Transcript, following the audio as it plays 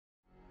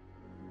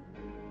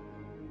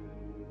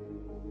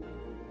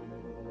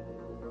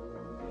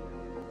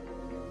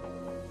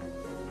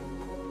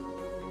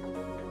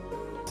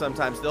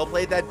sometimes. They'll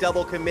play that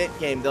double commit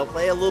game. They'll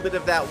play a little bit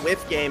of that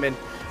whiff game, and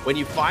when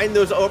you find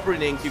those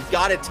openings, you've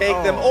got to take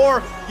them,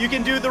 or you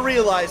can do the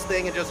realize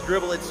thing and just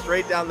dribble it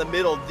straight down the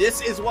middle.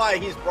 This is why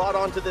he's brought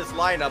onto this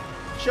lineup,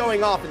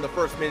 showing off in the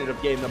first minute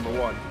of game number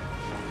 1.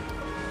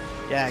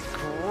 Yeah,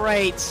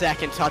 great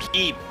second touch.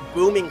 Deep,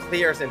 booming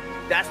clears, and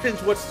that's been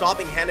what's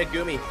stopping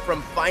Hanagumi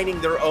from finding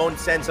their own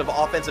sense of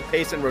offensive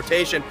pace and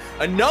rotation.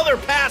 Another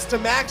pass to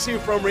Maxu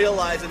from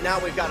realize, and now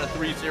we've got a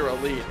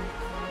 3-0 lead.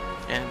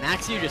 And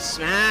Maxu just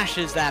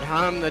smashes that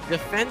home. The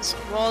defense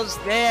was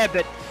there,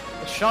 but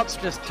the shot's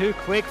just too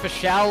quick for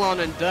Shaolon,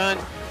 and Dern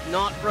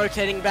not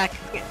rotating back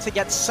to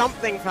get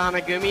something for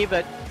Hanagumi,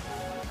 but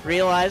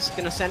realize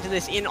gonna center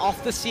this in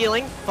off the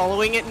ceiling,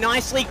 following it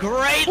nicely.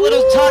 Great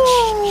little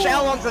touch.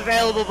 Shaolon's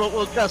available, but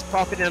we'll just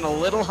pop it in a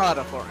little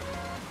harder for him.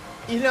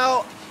 You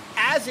know,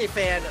 as a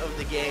fan of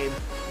the game,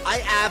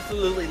 I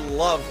absolutely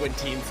love when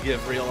teams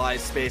give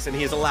realize space and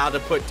he's allowed to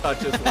put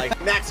touches like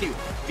Maxu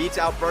beats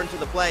out Burn to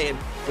the play, and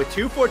with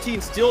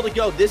 2:14 still to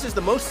go, this is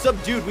the most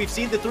subdued we've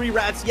seen the 3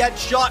 Rats yet.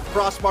 Shot,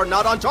 crossbar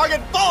not on target,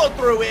 follow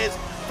through is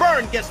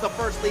Burn gets the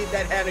first lead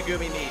that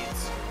Hanagumi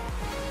needs.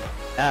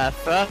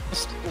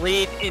 First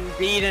lead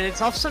indeed, and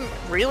it's off some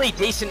really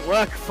decent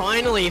work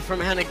finally from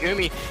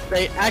Hanagumi.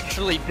 They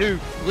actually do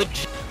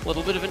legit. A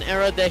little bit of an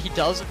error there. He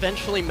does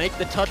eventually make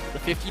the touch, but the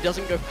 50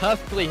 doesn't go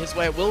perfectly his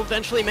way. It will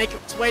eventually make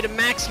its way to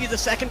Maxu. The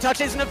second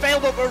touch isn't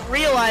available, but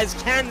realize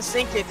can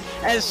sink it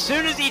as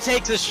soon as he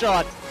takes a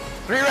shot.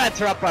 3 Rats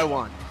are up by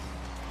 1.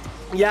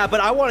 Yeah, but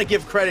I want to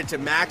give credit to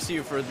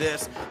Maxu for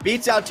this.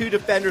 Beats out 2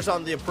 defenders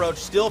on the approach,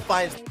 still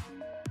finds...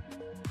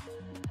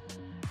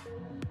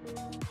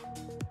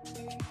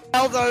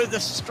 Although the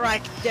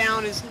strike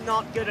down is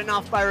not good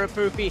enough by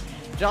Rapupi,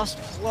 just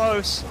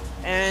close,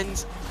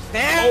 and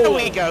there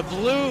we go.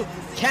 Blue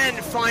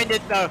can find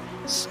it though,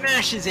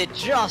 smashes it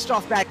just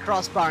off that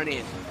crossbar and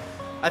in.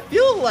 I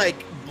feel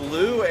like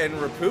Blue and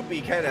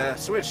Rapupi kind of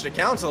switched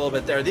accounts a little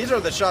bit there. These are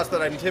the shots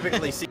that I'm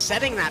typically seeing.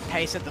 Setting that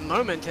pace at the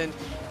moment, and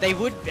they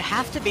would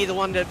have to be the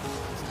one to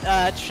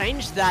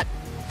change that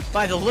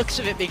by the looks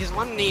of it, because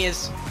One Knee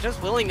is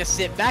just willing to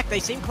sit back. They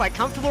seem quite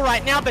comfortable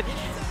right now, but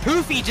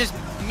Poofy just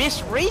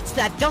misreads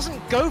that,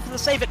 doesn't go for the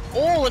save at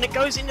all, and it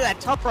goes into that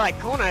top right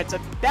corner. It's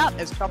about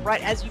as top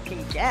right as you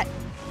can get.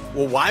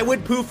 Well, why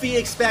would Poofy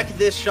expect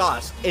this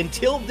shot?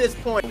 Until this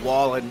point,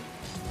 Wallen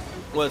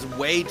was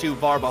way too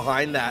far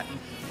behind that.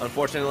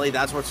 Unfortunately,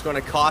 that's what's going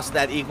to cost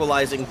that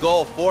equalizing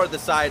goal for the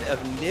side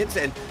of Nits,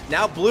 and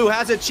now Blue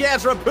has a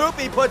chance.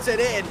 Rapupi puts it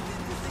in.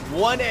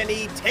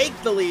 1NE take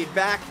the lead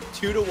back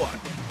 2-1.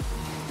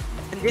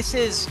 And this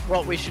is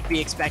what we should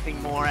be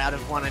expecting more out of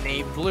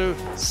 1NE. Blue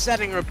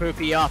setting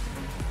Rapupi up,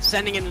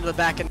 sending it into the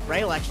back, and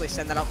Ray will actually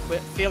send that up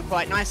field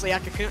quite nicely.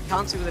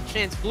 Akakansu with a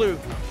chance. Blue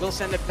will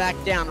send it back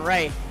down.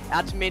 Ray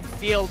out to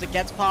midfield. It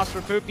gets past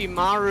Rapupi.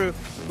 Maru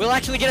will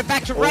actually get it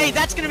back to Ray.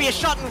 That's going to be a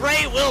shot, and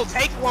Ray will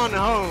take one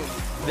home.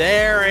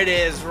 There it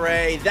is,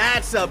 Ray.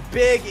 That's a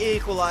big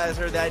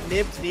equalizer that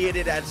Nips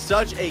needed at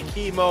such a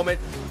key moment.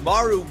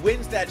 Maru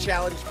wins that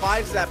challenge,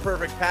 finds that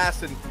perfect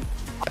pass, and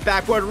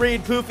backward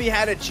read. Poofy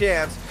had a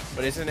chance,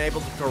 but isn't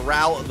able to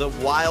corral the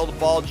wild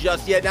ball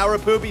just yet. Now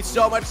Rapupi,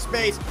 so much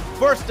space.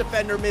 First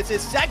defender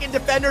misses. Second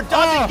defender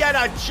doesn't get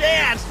a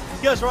chance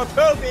because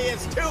Rapupi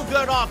is too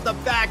good off the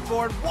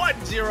backboard.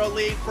 1-0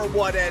 lead for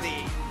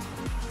 1NE.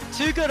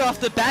 Too good off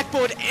the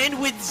backboard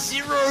and with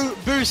 0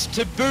 boost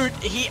to boot.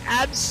 He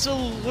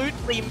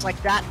absolutely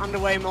like that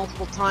underway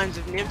multiple times.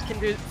 If Nims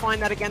can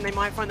find that again, they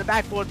might find the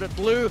backboard, but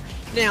Blue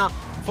now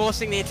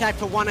forcing the attack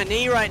for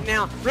 1NE right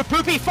now.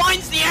 Rapupi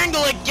finds the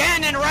angle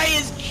again, and Ray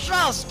is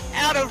just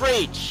out of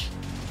reach.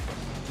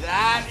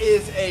 That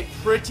is a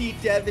pretty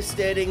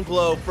devastating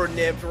blow for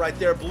Nims right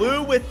there.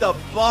 Blue with the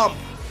bump.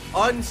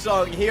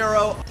 Unsung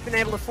hero. Been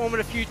able to form it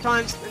a few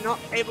times, they're not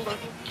able to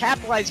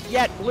capitalize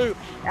yet. Blue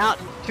out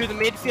to the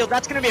midfield.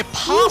 That's going to be a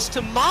pass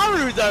to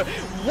Maru though.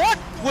 What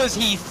was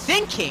he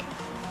thinking?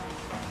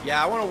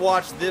 Yeah, I want to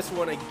watch this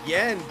one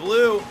again.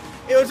 Blue,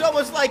 it was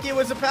almost like it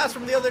was a pass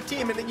from the other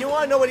team, and you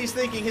want to know what he's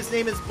thinking. His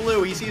name is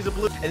Blue. He sees a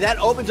blue, and that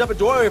opens up a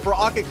doorway for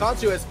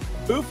Akakansu as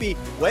Poofy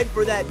went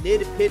for that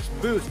mid-pitch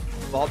boost.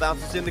 Ball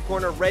bounces in the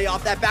corner. Ray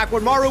off that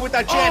backward. Maru with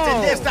a chance,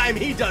 and this time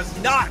he does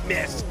not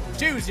miss.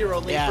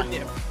 2-0 lead for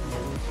Nip.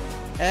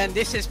 And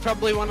this is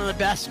probably one of the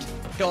best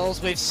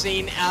goals we've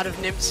seen out of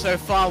Nimp so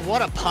far.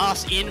 What a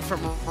pass in from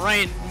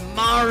Ray.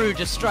 Maru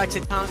just strikes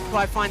it. Can't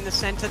quite find the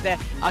center there.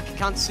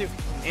 Akakansu,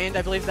 and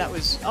I believe that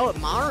was,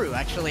 Maru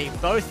actually,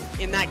 both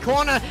in that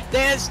corner.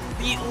 There's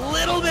the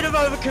little bit of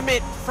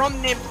overcommit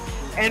from Nimp,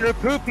 and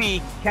Rapupi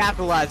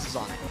capitalizes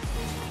on it.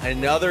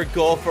 Another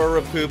goal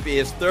for Rapupi.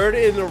 His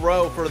 3rd in a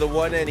row for the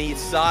 1NE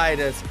side,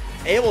 as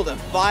able to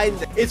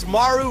find it's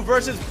Maru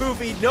versus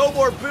Poofy. No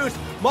more boost.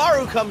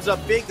 Maru comes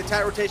up big. The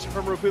tight rotation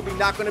from Rapupi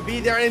not going to be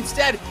there.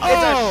 Instead, it's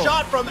a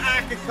shot from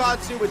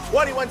Akakansu with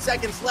 21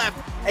 seconds left.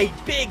 A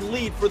big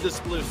lead for this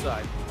blue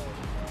side.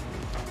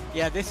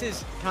 Yeah, this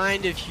is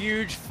kind of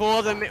huge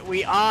for them.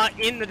 We are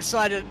in the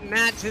decided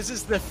match. This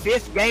is the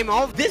 5th game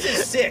of. This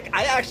is sick.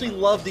 I actually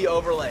love the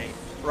overlay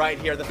right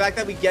here. The fact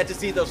that we get to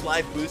see those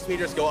live boost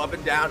meters go up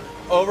and down,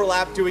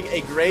 Overlap doing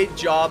a great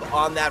job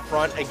on that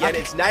front. Again,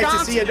 it's nice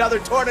to see another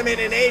tournament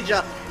in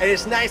Asia, and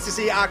it's nice to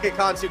see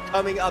Akekansu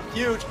coming up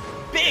huge.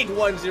 Big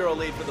 1-0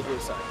 lead for the blue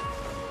side.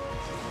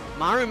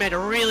 Maru made a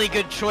really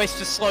good choice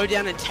to slow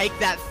down and take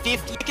that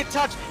 50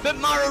 touch, but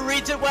Maru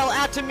reads it well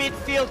out to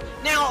midfield.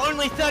 Now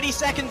only 30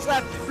 seconds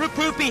left.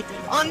 Rupupi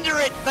under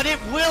it, but it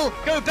will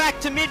go back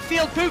to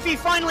midfield. Poofy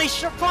finally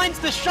finds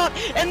the shot,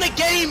 and the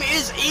game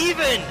is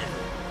even.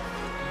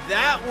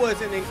 That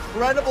was an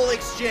incredible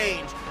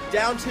exchange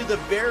down to the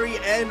very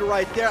end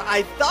right there.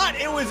 I thought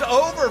it was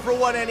over for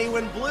One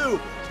Anyone Blue.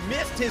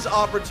 Missed his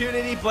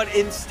opportunity, but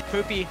instead...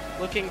 Poopy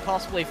looking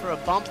possibly for a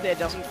bump there,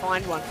 doesn't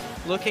find one.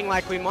 Looking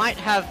like we might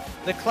have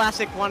the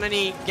classic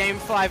 1-any Game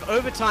 5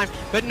 overtime,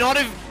 but not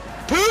if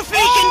Poofy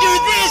can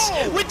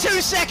do this with 2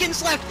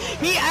 seconds left.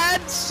 He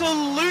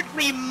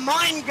absolutely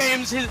mind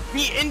games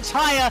the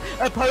entire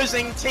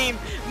opposing team.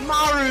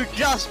 Maru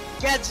just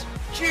gets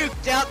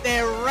juked out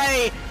there.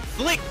 Ray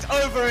flicked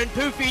over, and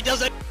Poofy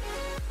does it.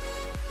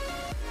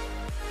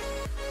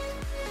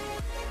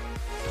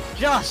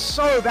 Just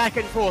so back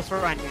and forth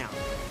right now.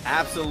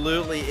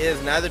 Absolutely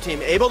is. Neither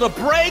team able to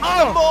break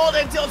the mold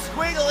until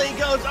Squiggly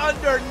goes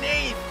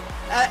underneath.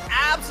 An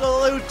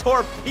absolute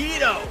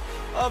torpedo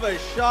of a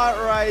shot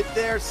right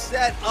there,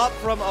 set up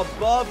from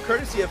above,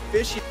 courtesy of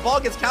Fishy. Ball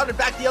gets counted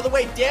back the other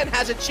way. Dan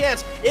has a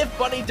chance if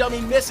Bunny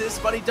Dummy misses.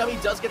 Bunny Dummy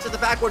does get to the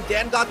back where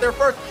Dan got there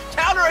first.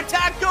 Counter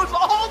attack goes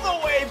all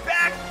the way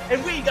back,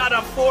 and we got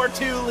a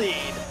 4-2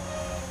 lead.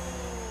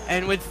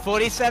 And with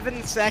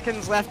 47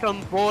 seconds left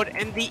on board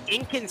and the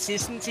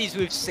inconsistencies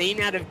we've seen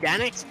out of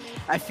Danix,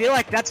 I feel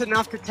like that's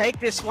enough to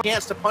take this one.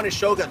 Chance to punish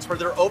Shoguns for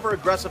their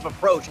over-aggressive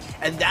approach,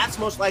 and that's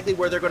most likely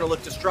where they're going to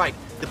look to strike.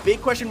 The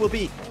big question will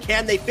be,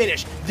 can they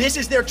finish? This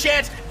is their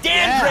chance.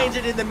 Dan drains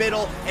it in the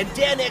middle, and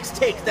Danix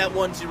takes that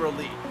 1-0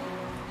 lead.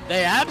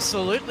 They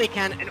absolutely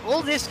can, and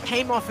all this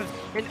came off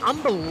of an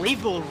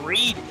unbelievable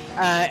read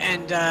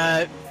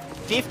and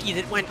 50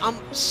 that went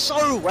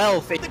so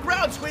well. The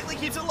ground, Squiggly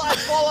keeps it alive,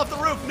 fall off the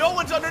roof, no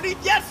one's underneath.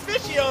 Yes,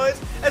 Fishio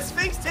is, as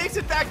Sphinx takes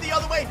it back the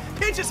other way.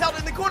 Pinch is held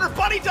in the corner,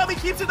 Bunny Dummy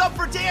keeps it up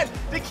for Dan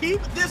to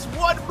keep this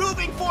one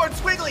moving forward.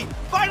 Squiggly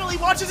finally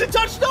watches it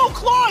touch, no,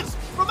 Claws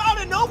from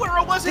out of nowhere,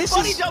 or was it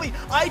Bunny Dummy?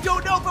 I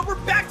don't know, but we're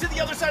back to the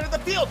other side of the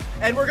field,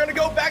 and we're gonna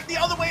go back the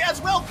other way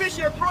as well.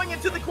 Fishio throwing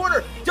it to the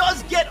corner,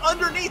 does get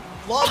underneath,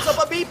 lobs up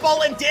a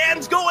meatball, and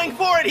Dan's going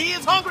for it. He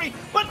is hungry,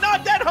 but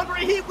not that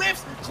hungry. He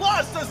whiffs,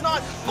 Claws does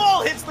not,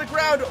 ball hits the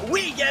ground,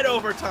 we get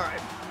overtime.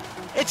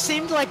 It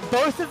seemed like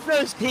both of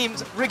those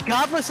teams,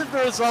 regardless of the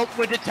result,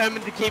 were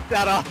determined to keep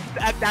that up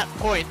at that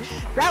point.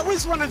 That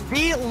was one of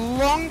the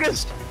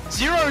longest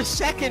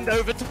 0-second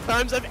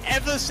overtimes I've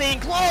ever seen.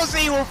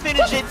 Clawsy will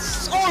finish it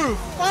so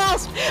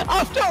fast.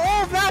 After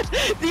all that,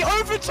 the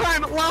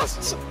overtime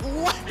lasts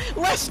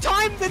less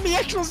time than the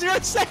actual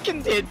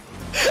 0-second did.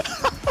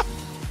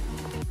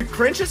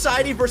 Cringe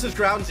Society versus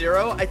Ground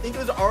Zero, I think it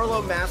was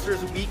Arlo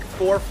Masters Week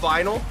 4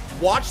 final.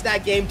 Watch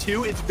that game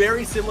too, it's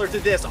very similar to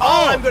this.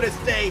 All I'm gonna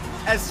say,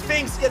 as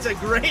Sphinx gets a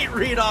great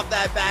read off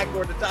that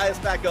backboard to tie us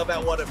back up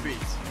at 1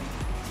 apiece.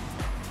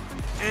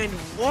 And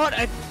what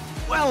a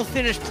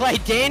well-finished play.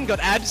 Dan got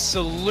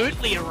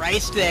absolutely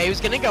erased there. He was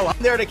gonna go up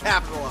there to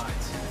capitalize.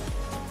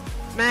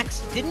 Max,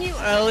 didn't you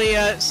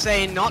earlier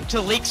say not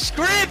to leak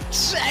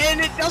scripts?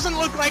 And it doesn't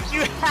look like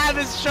you have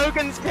as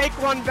Shoguns take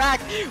one back.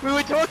 We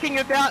were talking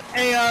about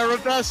a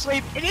reverse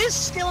sweep. It is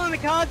still in the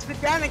cards for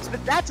Danix,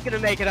 but that's going to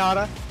make it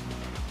harder.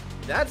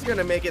 That's going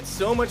to make it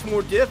so much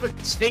more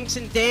difficult. Sphinx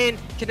and Dan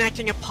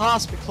connecting a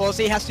pass, but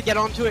Clawsy has to get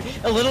onto it.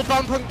 A little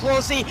bump on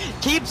Clawsy,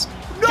 keeps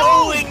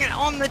going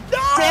on the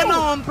demo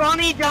on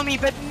Bunny Dummy,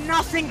 but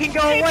nothing can go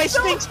away.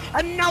 Sphinx,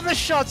 another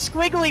shot,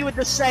 Squiggly with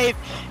the save.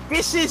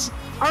 This is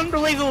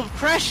unbelievable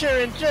pressure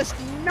and just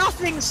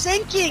nothing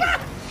sinking.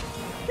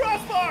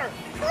 Crossbar!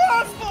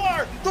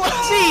 Crossbar!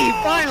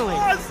 Clawsy, finally!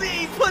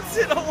 Clawsy puts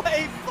it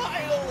away,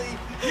 finally!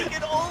 You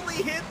can only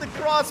hit the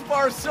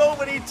crossbar so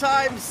many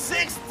times.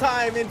 6th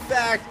time, in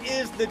fact,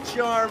 is the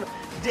charm.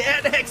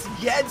 Danix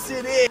gets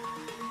it in.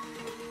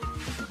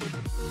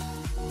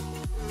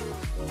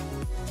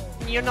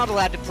 You're not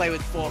allowed to play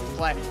with four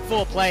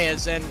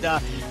players, and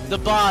the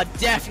bar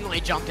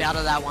definitely jumped out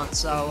of that one,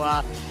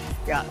 so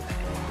yeah.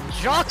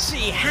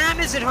 Joxy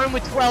hammers it home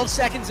with 12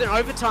 seconds in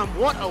overtime.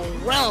 What a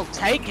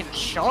well-taken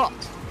shot.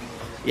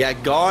 Yeah,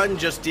 Gone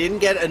just didn't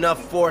get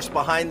enough force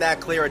behind that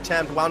clear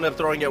attempt, wound up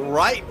throwing it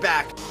right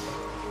back.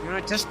 You know,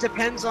 it just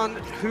depends on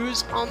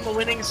who's on the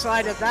winning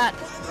side of that.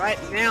 Right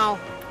now,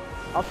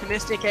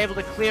 Optimistic able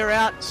to clear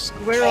out.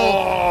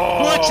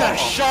 Squirrel puts a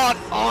shot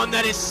on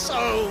that is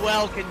so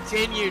well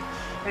continued,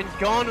 and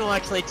Gone will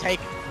actually take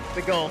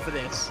the goal for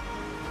this.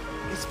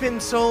 It's been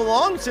so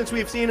long since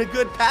we've seen a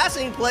good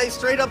passing play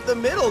straight up the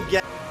middle.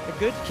 A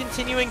good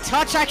continuing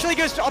touch actually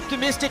goes to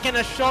Optimistic, and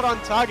a shot on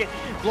target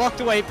blocked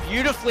away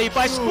beautifully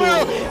by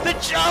Squirrel. The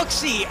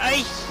Joxy,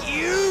 a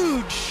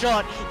huge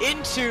shot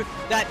into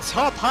that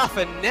top half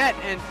of net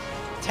and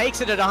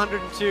takes it at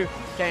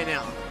 102k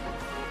now.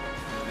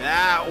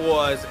 That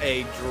was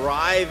a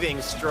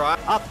driving strike.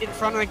 Up in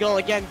front of the goal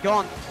again,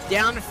 gone.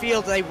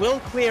 Downfield, they will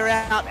clear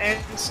out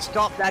and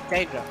stop that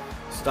danger.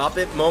 Stop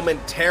it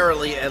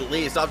momentarily, at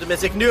least.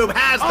 Optimistic Noob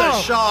has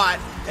the shot,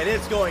 and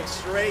it's going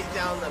straight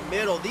down the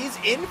middle. These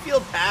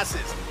infield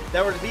passes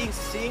that were being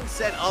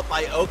set up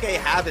by OK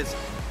Havas,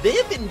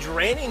 they've been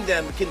draining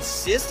them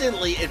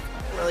consistently. It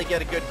didn't really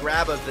get a good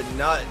grab of the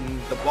nut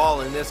and the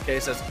ball in this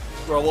case, as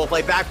Squirrel will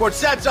play backboard,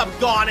 sets up,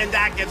 gone, and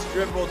that gets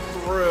dribbled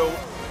through.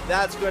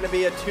 That's going to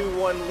be a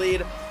 2-1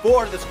 lead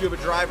for the Scuba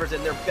Drivers,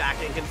 and they're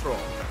back in control.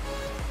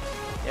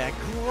 Yeah,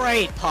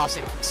 great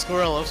passing from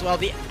Squirrel as well.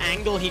 The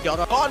angle he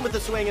got on with the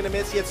swing and a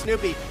miss, yet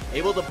Snoopy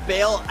able to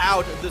bail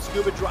out the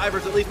Scuba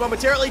Drivers at least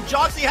momentarily.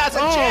 Joxy has a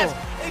chance.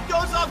 It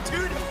goes off 2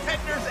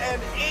 defenders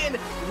and in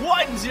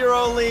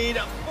 1-0 lead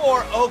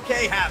for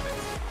OK Habits.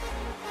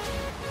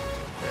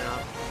 Now,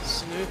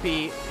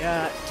 Snoopy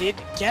did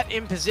get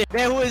in position.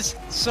 There was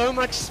so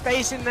much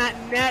space in that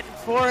net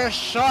for a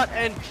shot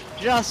and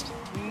just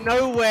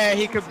nowhere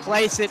he could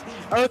place it.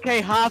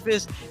 OK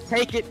Harpers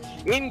take it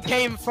in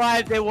game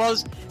 5. There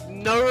was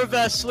no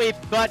reverse sweep,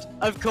 but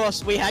of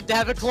course we had to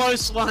have a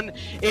close one.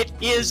 It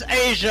is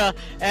Asia,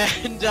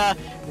 and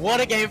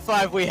what a game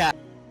 5 we had.